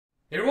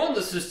Hey everyone,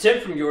 this is Tim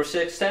from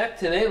YourSixTech.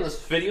 Today in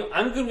this video,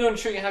 I'm going to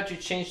show you how to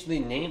change the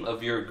name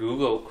of your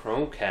Google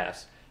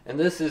Chromecast. And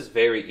this is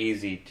very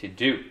easy to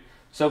do.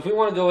 So if we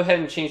want to go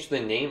ahead and change the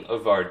name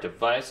of our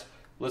device,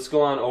 let's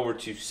go on over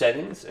to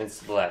Settings and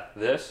select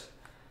this.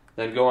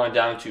 Then go on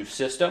down to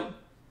System,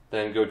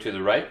 then go to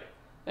the right,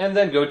 and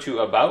then go to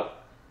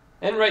About.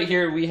 And right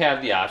here we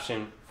have the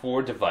option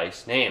for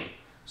device name.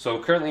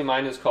 So currently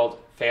mine is called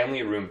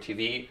Family Room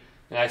TV,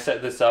 and I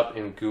set this up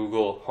in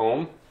Google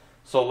Home.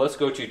 So let's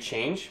go to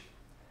change.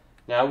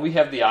 Now we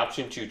have the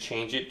option to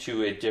change it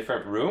to a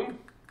different room,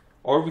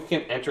 or we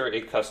can enter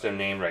a custom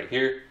name right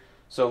here.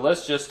 So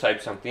let's just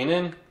type something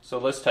in. So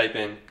let's type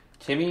in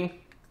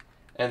Timmy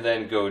and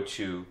then go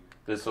to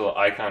this little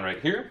icon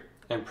right here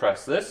and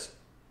press this.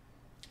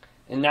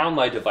 And now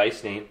my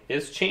device name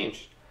is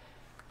changed.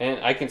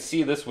 And I can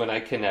see this when I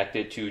connect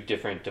it to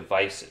different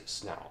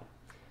devices now.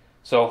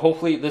 So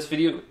hopefully this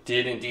video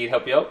did indeed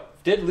help you out.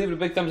 If it did, leave it a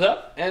big thumbs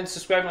up and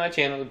subscribe to my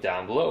channel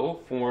down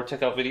below for more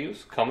tech out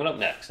videos coming up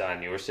next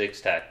on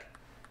YourSixTech.